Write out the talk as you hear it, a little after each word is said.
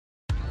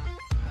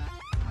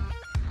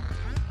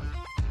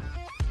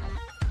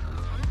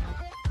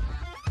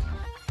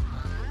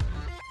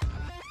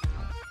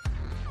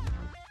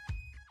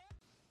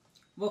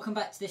Welcome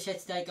back to the shed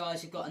today,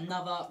 guys. We've got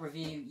another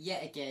review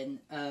yet again.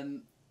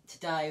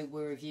 Today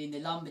we're reviewing the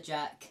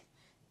Lumberjack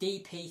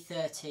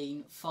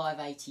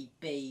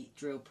DP13-580B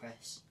drill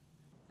press.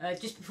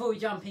 Just before we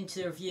jump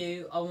into the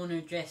review, I want to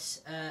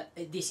address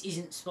this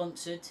isn't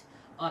sponsored.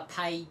 I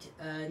paid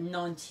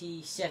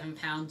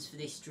 £97 for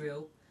this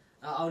drill.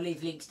 I'll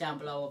leave links down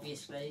below,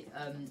 obviously,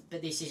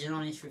 but this is an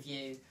honest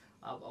review.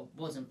 I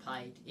wasn't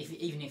paid.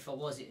 Even if I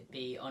was, it would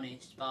be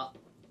honest, but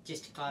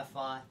just to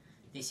clarify,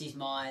 this is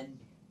mine.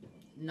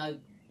 No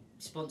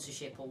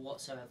sponsorship or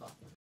whatsoever.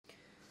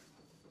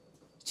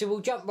 So we'll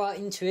jump right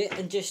into it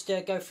and just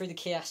go through the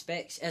key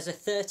aspects. As a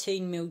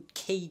 13mm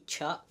key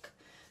chuck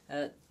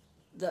that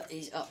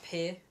is up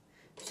here,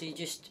 so you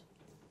just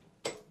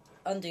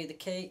undo the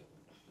key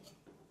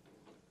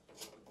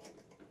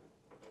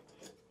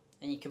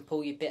and you can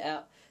pull your bit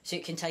out. So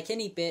it can take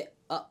any bit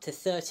up to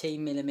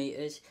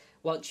 13mm.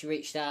 Once you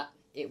reach that,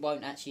 it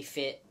won't actually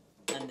fit,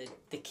 and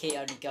the key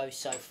only goes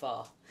so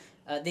far.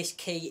 This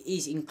key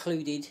is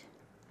included,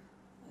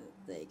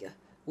 there you go,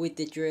 with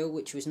the drill,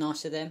 which was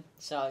nice of them,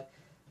 so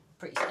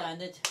pretty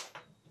standard.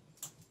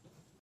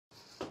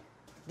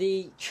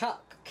 The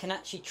chuck can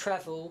actually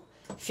travel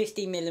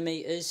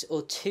 50mm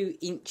or 2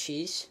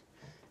 inches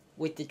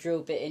with the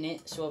drill bit in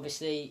it, so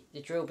obviously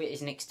the drill bit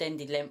is an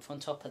extended length on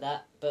top of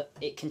that, but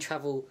it can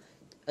travel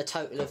a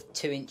total of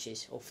 2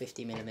 inches or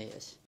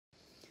 50mm.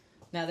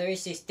 Now there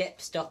is this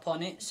depth stop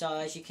on it, so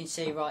as you can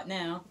see right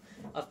now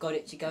I've got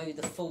it to go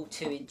the full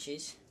 2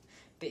 inches,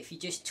 but if you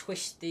just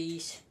twist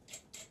these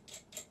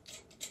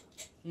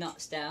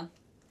nuts down,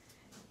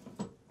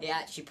 it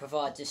actually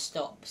provides a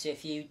stop. So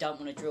if you don't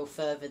want to drill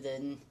further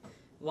than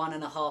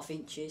 1.5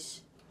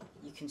 inches,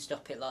 you can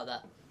stop it like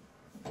that.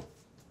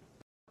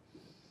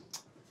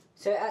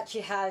 So it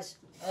actually has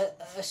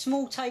a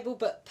small table,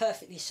 but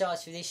perfectly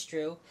sized for this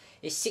drill.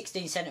 It's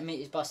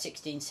 16cm by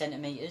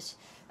 16cm,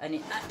 and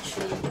it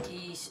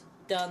actually is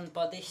done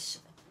by this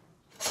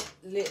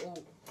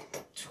little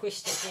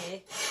twister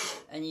here,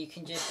 and you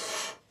can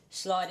just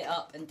slide it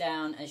up and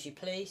down as you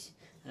please,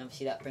 and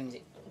obviously that brings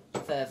it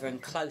further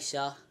and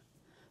closer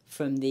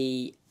from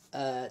the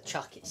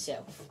chuck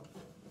itself.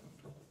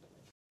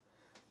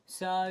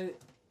 So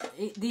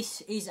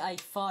this is a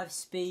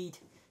 5-speed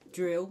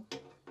drill,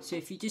 so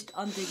if you just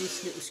undo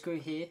this little screw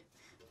here,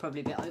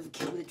 probably a bit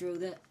overkill with the drill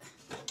there,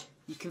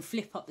 you can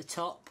flip up the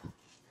top,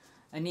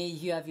 and here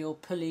you have your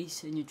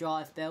pulleys and your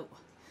drive belt,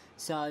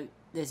 so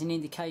there's an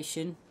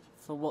indication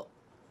for what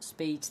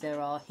speeds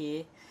there are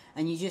here,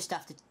 and you just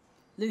have to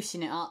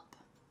loosen it up,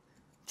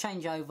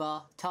 change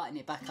over, tighten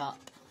it back up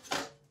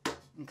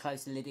and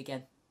close the lid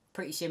again.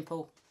 Pretty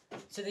simple.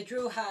 So the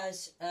drill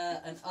has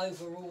an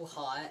overall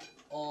height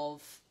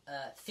of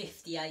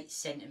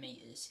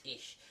 58cm ish.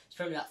 It's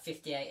probably about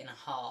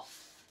 58.5,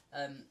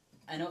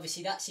 and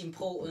obviously that's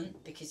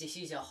important because this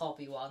is a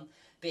hobby one,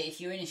 but if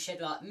you're in a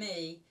shed like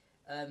me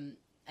and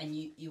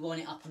you want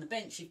it up on the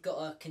bench, you've got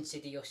to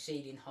consider your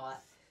ceiling height,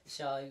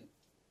 so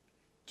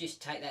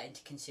just take that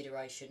into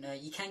consideration.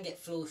 You can get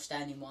floor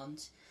standing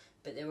ones,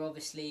 but they're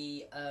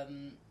obviously a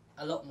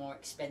lot more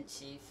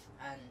expensive,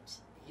 and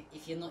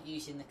if you're not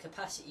using the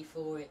capacity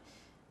for it,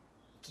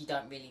 you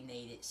don't really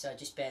need it, so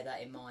just bear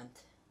that in mind.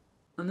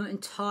 I'm not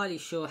entirely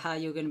sure how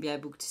you're going to be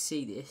able to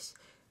see this,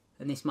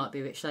 and this might be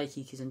a bit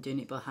shaky because I'm doing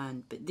it by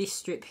hand, but this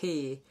strip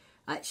here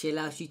actually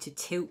allows you to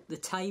tilt the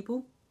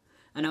table,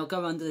 and I'll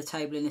go under the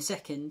table in a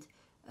second,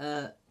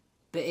 but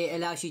it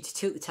allows you to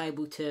tilt the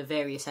table to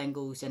various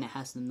angles, and it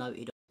has them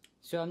noted.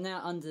 So I'm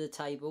now under the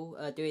table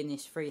doing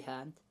this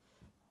freehand.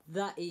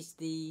 That is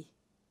the,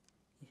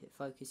 if it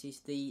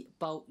focuses, the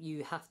bolt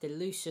you have to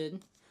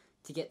loosen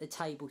to get the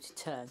table to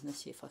turn.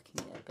 Let's see if I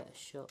can get a better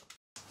shot.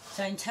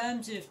 So in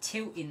terms of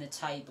tilting the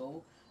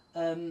table,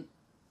 I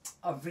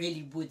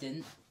really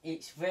wouldn't.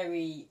 It's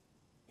very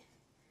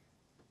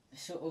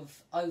sort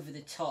of over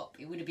the top.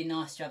 It would have been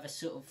nice to have a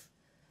sort of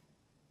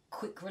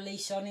quick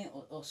release on it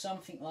or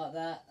something like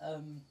that.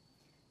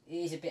 It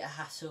is a bit of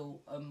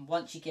hassle.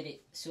 Once you get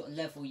it sort of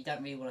level, you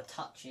don't really want to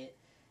touch it.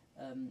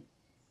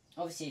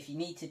 Obviously if you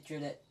need to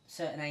drill at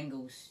certain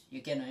angles,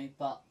 you're gonna,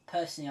 but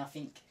personally I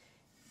think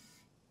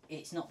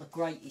it's not the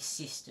greatest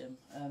system.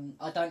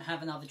 I don't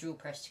have another drill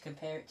press to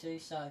compare it to,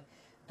 so,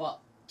 but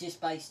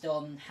just based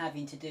on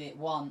having to do it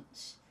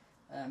once,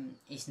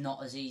 it's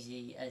not as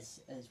easy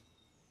as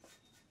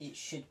it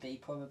should be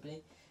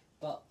probably,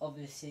 but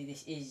obviously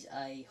this is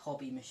a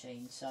hobby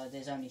machine, so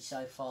there's only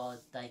so far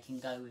they can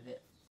go with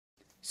it.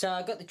 So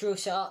I got the drill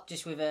set up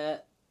just with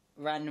a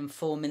random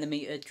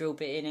 4mm drill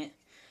bit in it,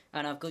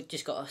 and I've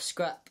just got a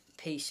scrap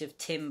piece of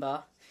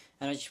timber,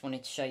 and I just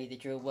wanted to show you the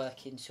drill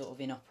working sort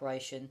of in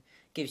operation.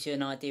 Gives you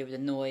an idea of the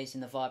noise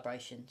and the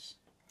vibrations.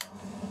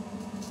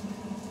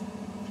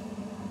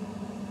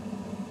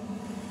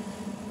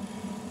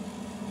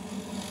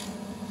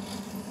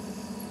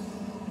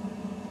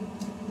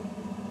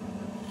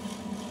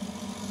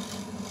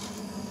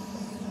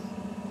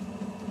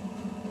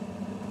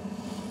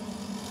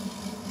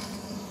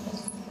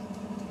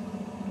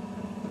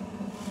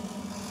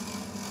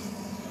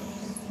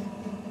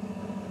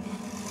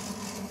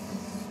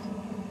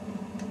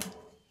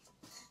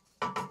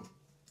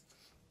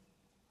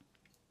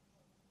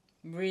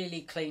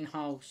 Really clean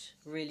holes,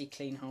 really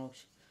clean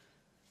holes.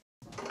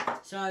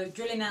 So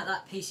drilling out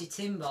that piece of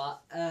timber,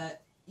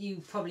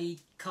 you probably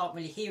can't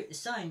really hear it the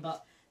same,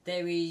 but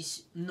there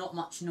is not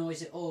much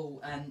noise at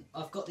all, and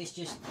I've got this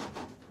just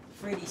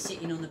freely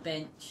sitting on the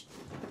bench,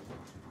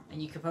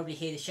 and you can probably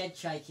hear the shed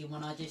shaking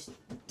when I just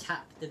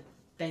tap the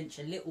bench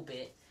a little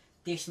bit.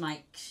 This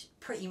makes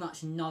pretty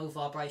much no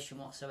vibration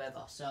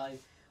whatsoever, so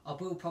I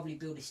will probably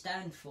build a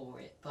stand for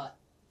it, but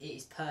it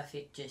is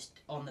perfect just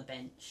on the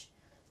bench.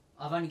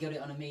 I've only got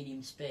it on a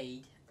medium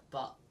speed,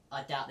 but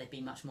I doubt there'd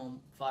be much more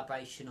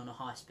vibration on a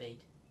high speed.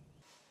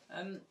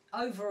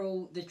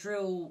 Overall, the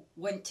drill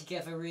went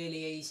together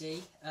really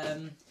easy.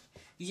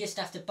 You just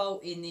have to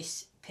bolt in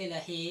this pillar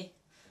here,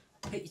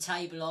 put your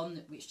table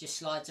on, which just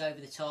slides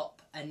over the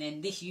top, and then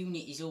this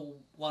unit is all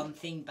one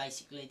thing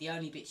basically. The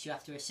only bits you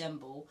have to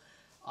assemble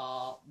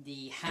are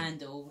the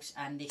handles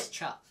and this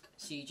chuck.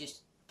 So you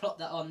just plop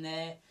that on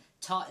there,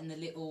 tighten the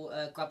little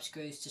grub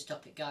screws to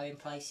stop it going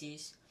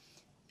places,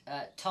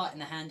 tighten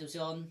the handles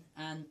on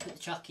and put the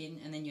chuck in,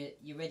 and then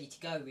you're ready to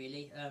go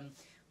really,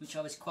 which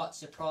I was quite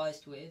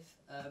surprised with.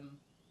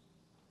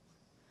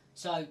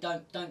 So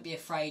don't be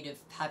afraid of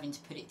having to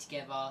put it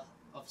together.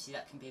 Obviously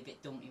that can be a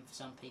bit daunting for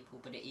some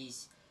people, but it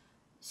is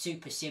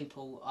super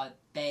simple. I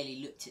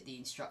barely looked at the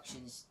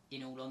instructions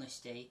in all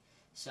honesty,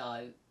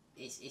 so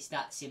it's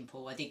that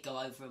simple. I did go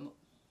over them,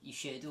 you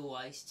should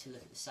always, to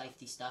look at the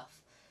safety stuff,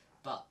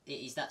 but it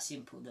is that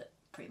simple that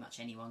pretty much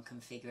anyone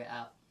can figure it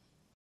out.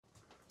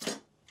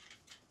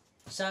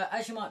 So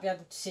as you might be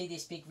able to see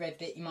this big red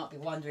bit, you might be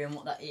wondering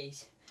what that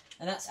is,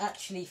 and that's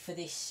actually for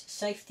this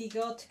safety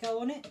guard to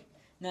go on it.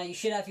 Now you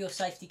should have your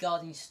safety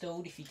guard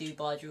installed if you do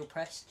buy a drill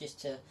press, just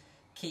to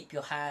keep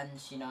your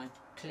hands, you know,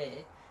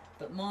 clear.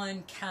 But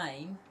mine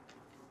came,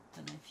 I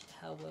don't know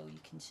how well you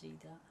can see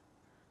that,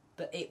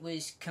 but it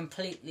was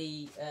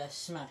completely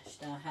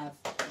smashed. And I have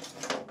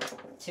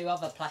two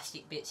other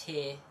plastic bits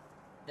here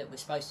that were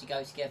supposed to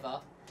go together,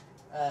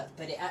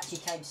 but it actually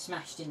came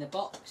smashed in the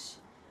box.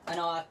 And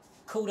I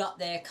called up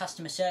their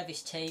customer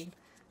service team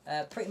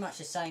pretty much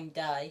the same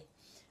day,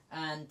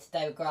 and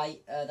they were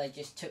great. They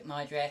just took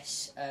my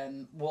address,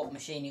 what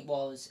machine it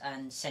was,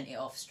 and sent it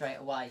off straight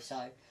away.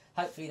 So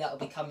hopefully that will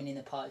be coming in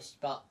the post,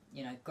 but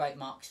you know, great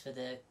marks for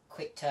the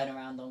quick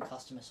turnaround on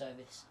customer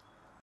service.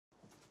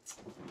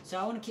 So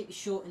I want to keep it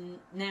short and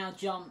now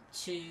jump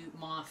to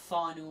my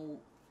final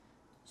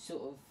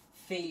sort of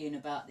feeling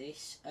about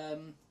this.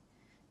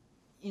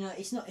 You know,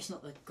 it's not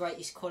the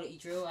greatest quality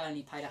drill. I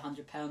only paid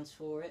 £100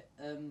 for it.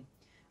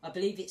 I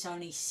believe it's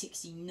only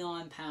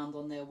 £69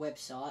 on their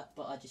website,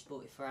 but I just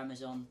bought it for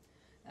Amazon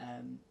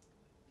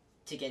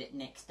to get it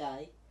next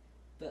day.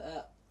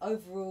 But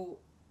overall,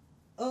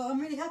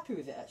 I'm really happy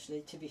with it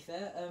actually, to be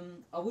fair.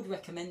 I would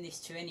recommend this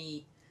to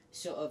any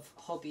sort of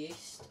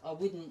hobbyist. I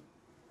wouldn't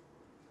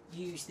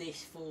use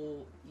this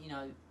for, you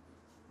know,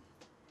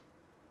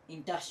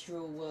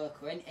 industrial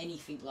work or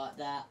anything like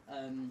that.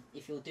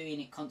 If you're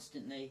doing it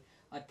constantly,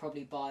 I'd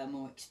probably buy a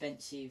more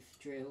expensive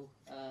drill.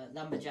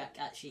 Lumberjack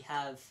actually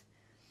have,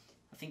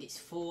 I think it's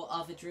 4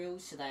 other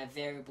drills, so they have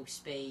variable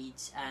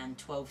speeds and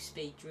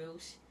 12-speed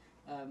drills,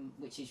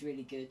 which is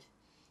really good.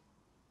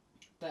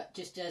 But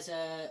just as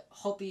a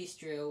hobbyist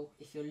drill,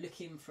 if you're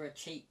looking for a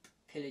cheap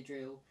pillar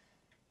drill,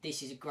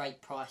 this is a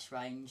great price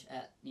range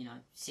at, you know,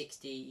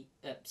 70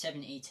 to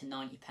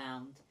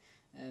 £90.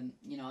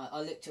 You know,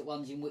 I looked at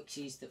ones in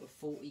Wixies that were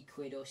 40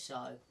 quid or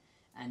so,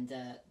 and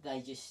they're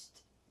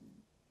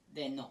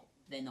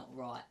not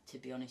right, to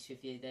be honest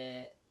with you.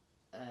 They're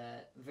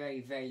very,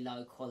 very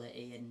low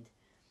quality, and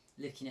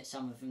looking at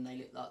some of them, they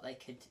look like they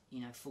could,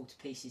 you know, fall to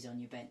pieces on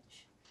your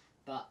bench.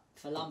 But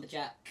for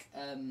Lumberjack,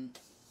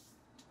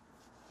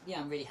 yeah,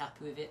 I'm really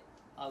happy with it.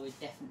 I would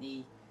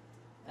definitely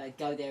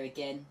go there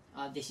again.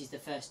 This is the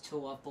first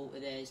tool I've bought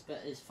of theirs,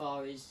 but as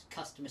far as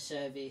customer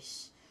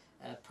service,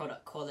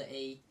 product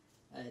quality,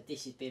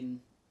 this has been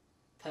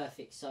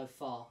perfect so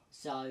far.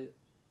 So,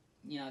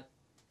 you know,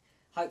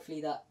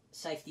 hopefully that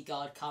safety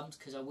guard comes,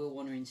 because I will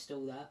want to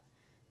install that.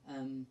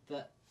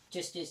 But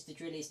just as the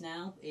drill is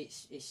now,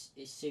 it's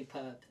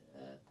superb.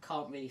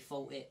 Can't really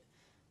fault it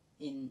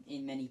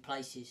in many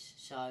places.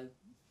 So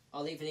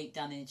I'll leave a link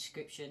down in the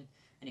description,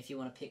 and if you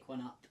want to pick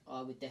one up,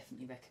 I would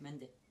definitely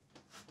recommend it.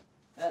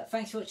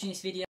 Thanks for watching this video.